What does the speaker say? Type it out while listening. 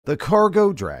The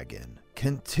Cargo Dragon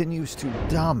continues to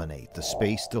dominate the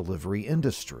space delivery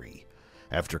industry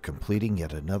after completing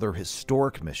yet another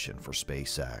historic mission for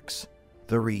SpaceX.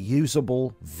 The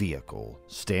reusable vehicle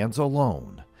stands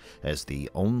alone as the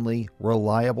only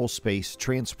reliable space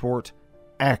transport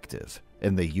active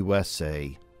in the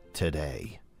USA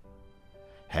today.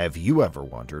 Have you ever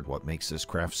wondered what makes this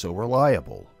craft so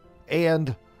reliable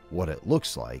and what it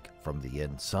looks like from the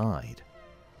inside?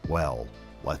 Well,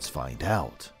 let's find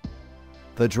out.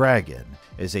 The Dragon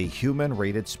is a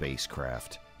human-rated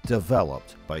spacecraft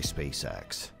developed by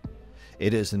SpaceX.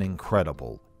 It is an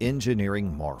incredible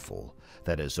engineering marvel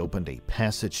that has opened a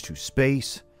passage to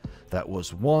space that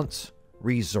was once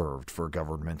reserved for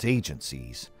government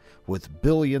agencies with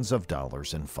billions of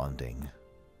dollars in funding.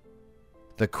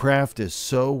 The craft is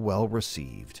so well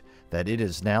received that it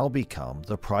has now become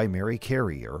the primary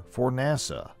carrier for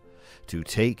NASA to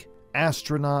take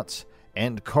astronauts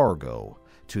and cargo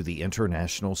to the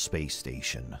International Space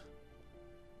Station.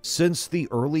 Since the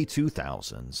early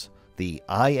 2000s, the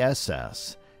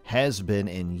ISS has been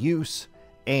in use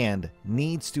and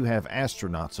needs to have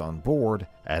astronauts on board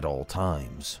at all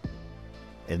times.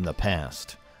 In the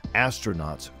past,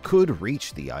 astronauts could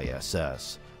reach the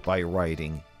ISS by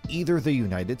riding either the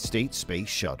United States Space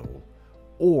Shuttle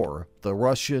or the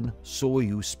Russian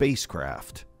Soyuz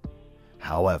spacecraft.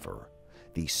 However,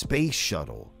 the Space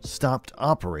Shuttle stopped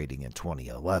operating in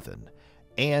 2011,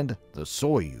 and the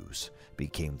Soyuz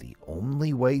became the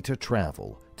only way to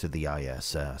travel to the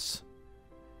ISS.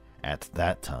 At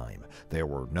that time, there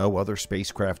were no other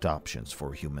spacecraft options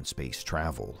for human space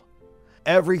travel.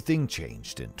 Everything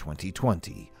changed in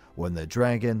 2020 when the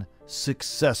Dragon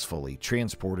successfully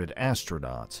transported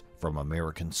astronauts from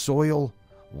American soil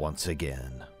once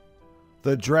again.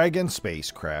 The Dragon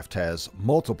spacecraft has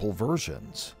multiple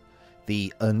versions.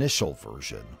 The initial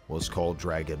version was called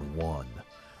Dragon 1,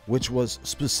 which was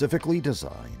specifically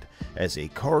designed as a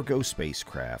cargo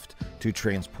spacecraft to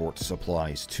transport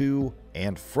supplies to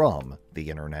and from the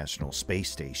International Space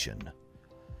Station.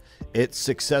 It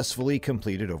successfully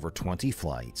completed over 20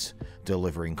 flights,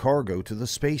 delivering cargo to the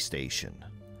space station.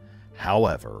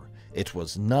 However, it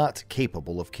was not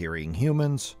capable of carrying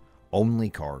humans, only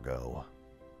cargo.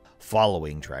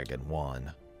 Following Dragon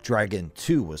 1, Dragon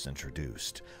 2 was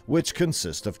introduced, which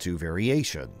consists of two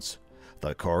variations,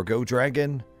 the Cargo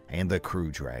Dragon and the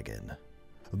Crew Dragon.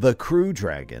 The Crew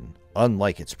Dragon,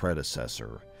 unlike its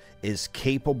predecessor, is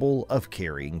capable of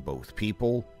carrying both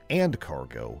people and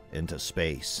cargo into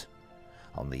space.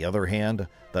 On the other hand,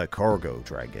 the Cargo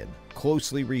Dragon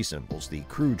closely resembles the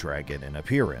Crew Dragon in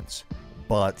appearance,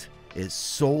 but is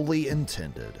solely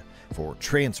intended for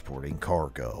transporting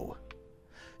cargo.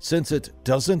 Since it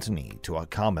doesn't need to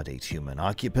accommodate human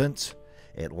occupants,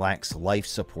 it lacks life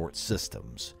support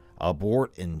systems,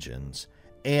 abort engines,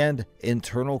 and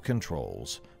internal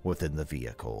controls within the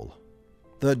vehicle.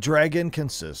 The Dragon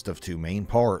consists of two main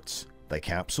parts, the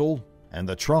capsule and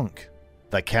the trunk.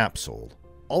 The capsule,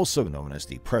 also known as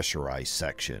the pressurized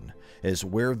section, is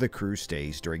where the crew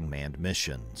stays during manned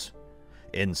missions.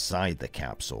 Inside the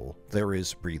capsule, there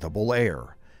is breathable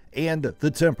air, and the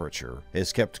temperature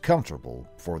is kept comfortable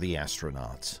for the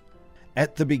astronauts.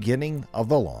 At the beginning of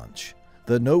the launch,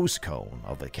 the nose cone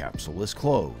of the capsule is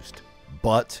closed,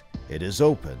 but it is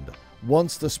opened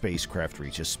once the spacecraft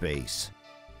reaches space.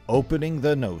 Opening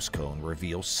the nose cone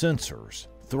reveals sensors,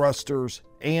 thrusters,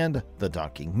 and the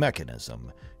docking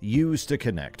mechanism used to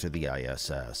connect to the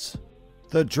ISS.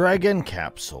 The Dragon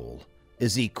capsule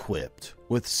is equipped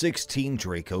with 16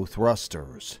 Draco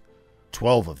thrusters.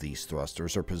 12 of these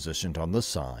thrusters are positioned on the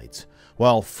sides,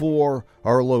 while 4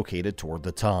 are located toward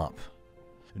the top.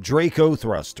 Draco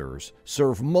thrusters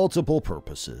serve multiple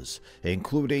purposes,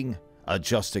 including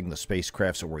adjusting the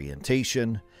spacecraft's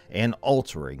orientation and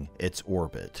altering its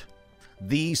orbit.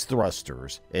 These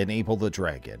thrusters enable the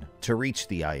Dragon to reach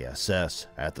the ISS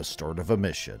at the start of a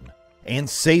mission and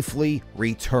safely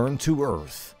return to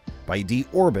Earth by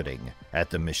deorbiting at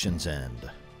the mission's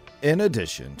end. In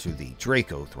addition to the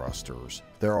Draco thrusters,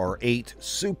 there are 8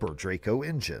 Super Draco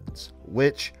engines,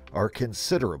 which are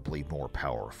considerably more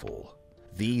powerful.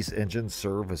 These engines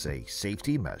serve as a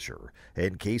safety measure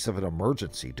in case of an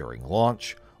emergency during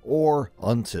launch or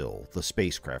until the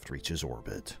spacecraft reaches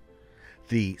orbit.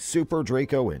 The Super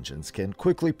Draco engines can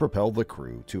quickly propel the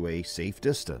crew to a safe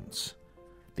distance.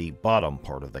 The bottom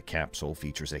part of the capsule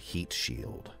features a heat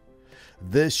shield.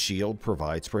 This shield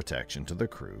provides protection to the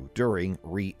crew during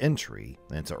re-entry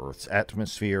into Earth's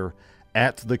atmosphere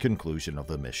at the conclusion of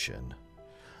the mission.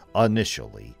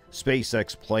 Initially,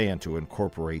 SpaceX planned to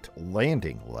incorporate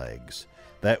landing legs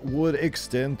that would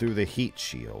extend through the heat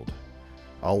shield.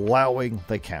 allowing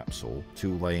the capsule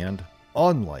to land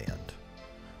on land.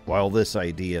 While this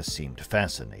idea seemed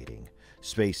fascinating,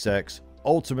 SpaceX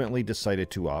ultimately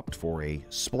decided to opt for a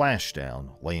splashdown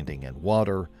landing in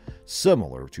water,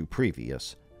 similar to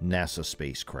previous NASA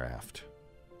spacecraft.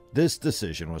 This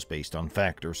decision was based on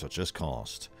factors such as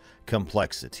cost,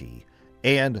 complexity,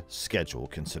 and schedule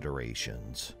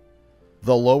considerations.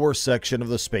 The lower section of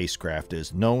the spacecraft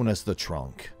is known as the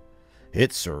trunk.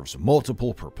 It serves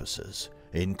multiple purposes,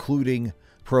 including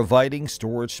providing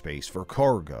storage space for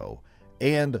cargo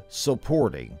and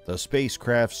supporting the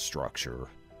spacecraft's structure.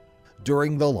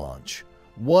 During the launch,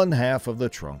 one half of the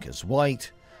trunk is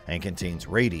white and contains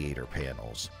radiator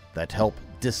panels that help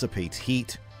dissipate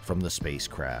heat from the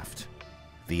spacecraft.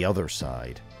 The other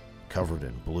side, covered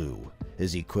in blue,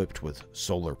 is equipped with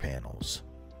solar panels.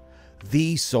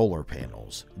 These solar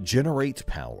panels generate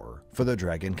power for the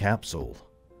Dragon capsule.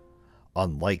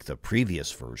 Unlike the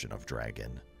previous version of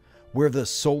Dragon, where the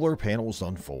solar panels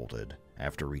unfolded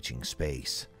after reaching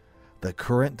space, the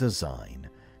current design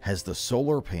has the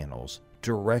solar panels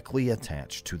directly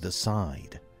attached to the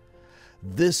side.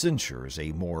 This ensures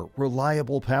a more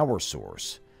reliable power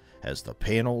source, as the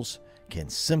panels can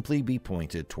simply be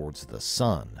pointed towards the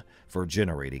sun for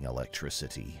generating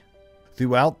electricity.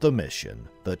 Throughout the mission,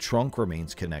 the trunk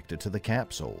remains connected to the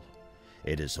capsule.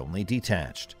 It is only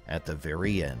detached at the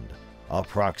very end,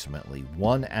 approximately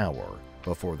 1 hour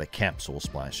before the capsule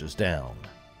splashes down.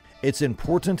 It's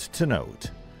important to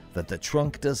note that the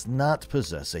trunk does not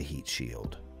possess a heat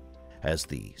shield. As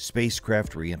the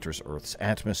spacecraft re-enters Earth's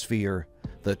atmosphere,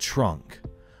 the trunk,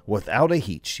 without a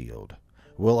heat shield,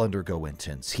 will undergo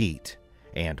intense heat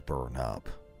and burn up.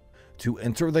 To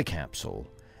enter the capsule,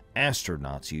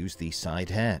 astronauts use the side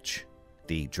hatch.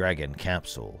 The Dragon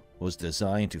capsule was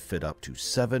designed to fit up to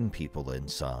 7 people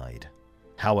inside.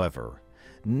 However,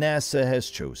 NASA has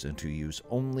chosen to use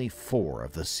only 4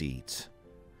 of the seats.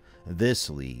 This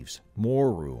leaves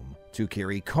more room to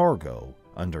carry cargo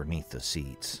underneath the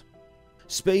seats.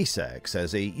 SpaceX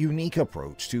has a unique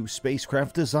approach to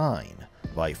spacecraft design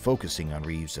by focusing on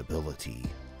reusability.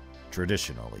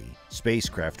 Traditionally,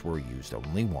 spacecraft were used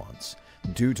only once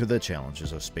due to the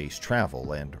challenges of space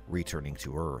travel and returning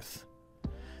to Earth.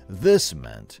 This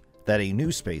meant that a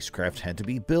new spacecraft had to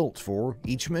be built for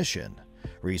each mission,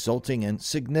 resulting in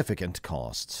significant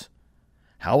costs.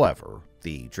 However,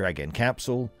 the Dragon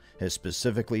capsule is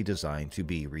specifically designed to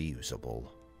be reusable.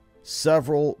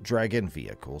 Several Dragon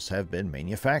vehicles have been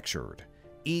manufactured,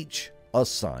 each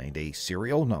assigned a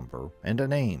serial number and a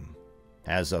name.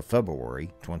 As of February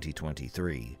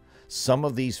 2023, some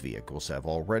of these vehicles have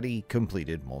already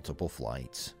completed multiple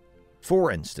flights.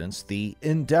 For instance, the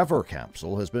Endeavour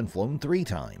capsule has been flown 3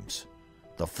 times.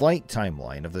 The flight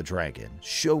timeline of the Dragon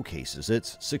showcases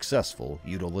its successful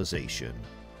utilization.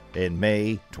 In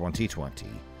May 2020,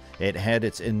 it had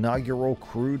its inaugural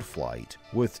crewed flight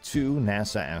with 2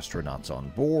 NASA astronauts on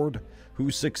board who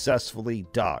successfully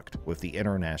docked with the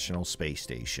International Space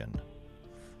Station.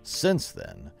 Since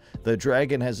then, the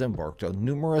Dragon has embarked on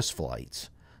numerous flights,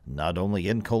 not only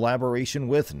in collaboration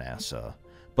with NASA,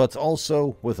 but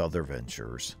also with other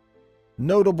ventures.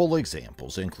 Notable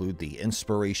examples include the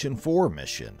Inspiration 4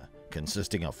 mission,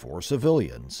 consisting of 4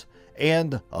 civilians,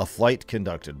 and a flight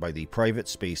conducted by the private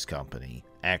space company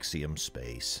Axiom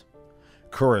Space.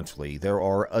 Currently, there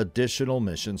are additional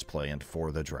missions planned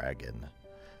for the Dragon.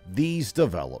 These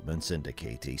developments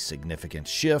indicate a significant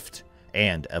shift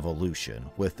and evolution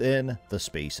within the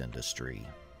space industry.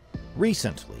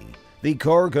 Recently, the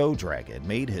Cargo Dragon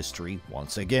made history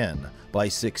once again by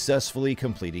successfully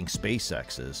completing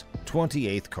SpaceX's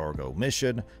 28th cargo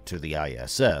mission to the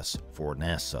ISS for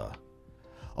NASA.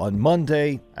 On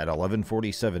Monday at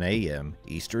 11:47 a.m.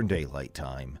 Eastern Daylight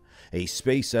Time, a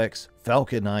SpaceX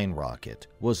Falcon 9 rocket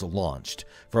was launched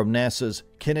from NASA's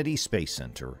Kennedy Space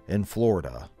Center in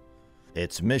Florida.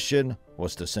 Its mission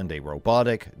was to send a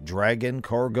robotic Dragon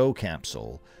cargo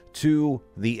capsule to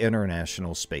the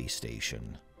International Space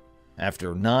Station.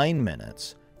 After 9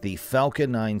 minutes, the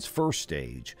Falcon 9's first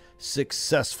stage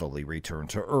successfully returned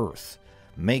to Earth,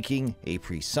 making a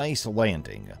precise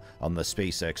landing on the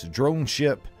SpaceX drone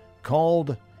ship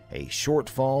called a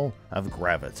Shortfall of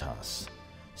Gravitas,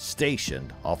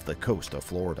 stationed off the coast of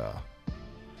Florida.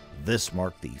 This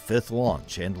marked the 5th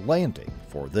launch and landing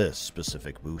for this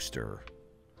specific booster.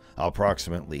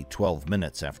 Approximately 12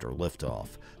 minutes after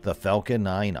liftoff, the Falcon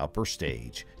 9 upper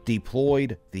stage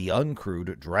deployed the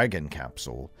uncrewed Dragon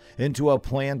capsule into a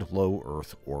planned low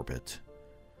Earth orbit.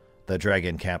 The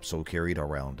Dragon capsule carried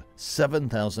around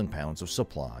 7,000 pounds of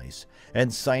supplies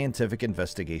and scientific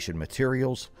investigation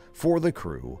materials for the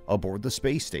crew aboard the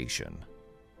space station.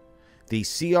 The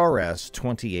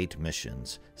CRS-28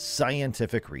 mission's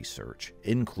scientific research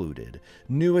included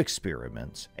new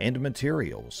experiments and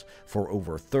materials for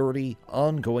over 30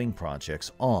 ongoing projects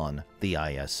on the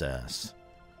ISS.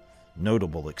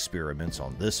 Notable experiments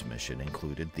on this mission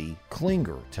included the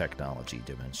Klinger technology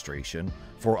demonstration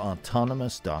for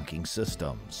autonomous docking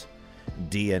systems,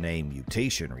 DNA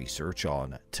mutation research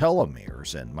on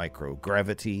telomeres and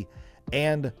microgravity,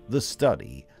 and the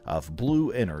study of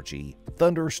blue energy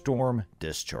thunderstorm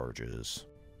discharges.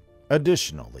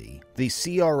 Additionally, the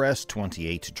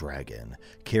CRS-28 Dragon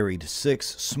carried 6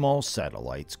 small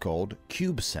satellites called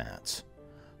CubeSats.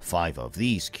 5 of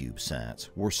these CubeSats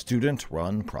were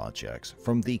student-run projects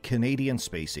from the Canadian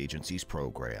Space Agency's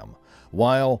program,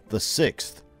 while the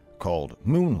 6th, called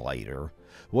Moonlighter,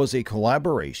 was a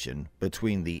collaboration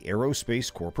between the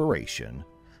Aerospace Corporation,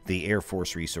 the Air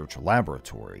Force Research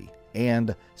Laboratory,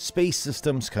 and Space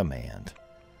Systems Command.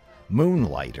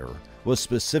 Moonlighter was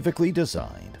specifically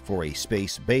designed for a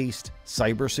space-based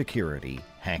cybersecurity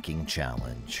hacking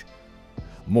challenge.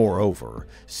 Moreover,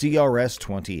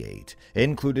 CRS-28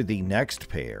 included the next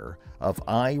pair of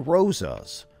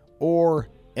iROSAs, or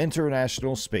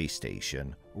International Space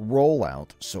Station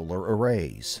Rollout Solar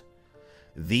Arrays.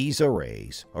 These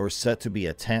arrays are set to be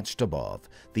attached above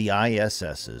the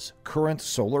ISS's current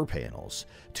solar panels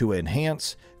to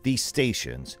enhance the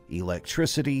station's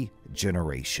electricity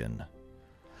generation.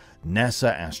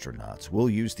 NASA astronauts will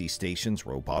use the station's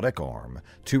robotic arm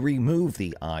to remove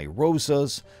the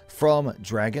iROSAs from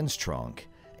Dragon's trunk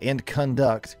and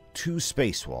conduct 2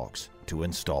 spacewalks to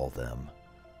install them.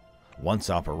 Once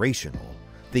operational,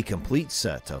 the complete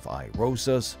set of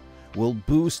iROSAs will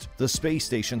boost the space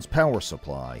station's power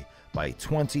supply by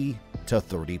 20 to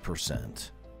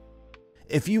 30%.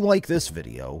 If you like this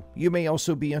video, you may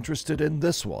also be interested in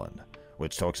this one,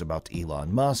 which talks about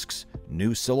Elon Musk's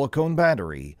new silicone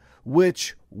battery,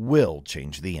 which will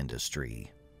change the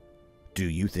industry. Do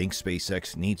you think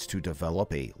SpaceX needs to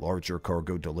develop a larger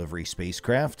cargo delivery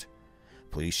spacecraft?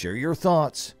 Please share your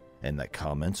thoughts in the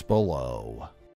comments below.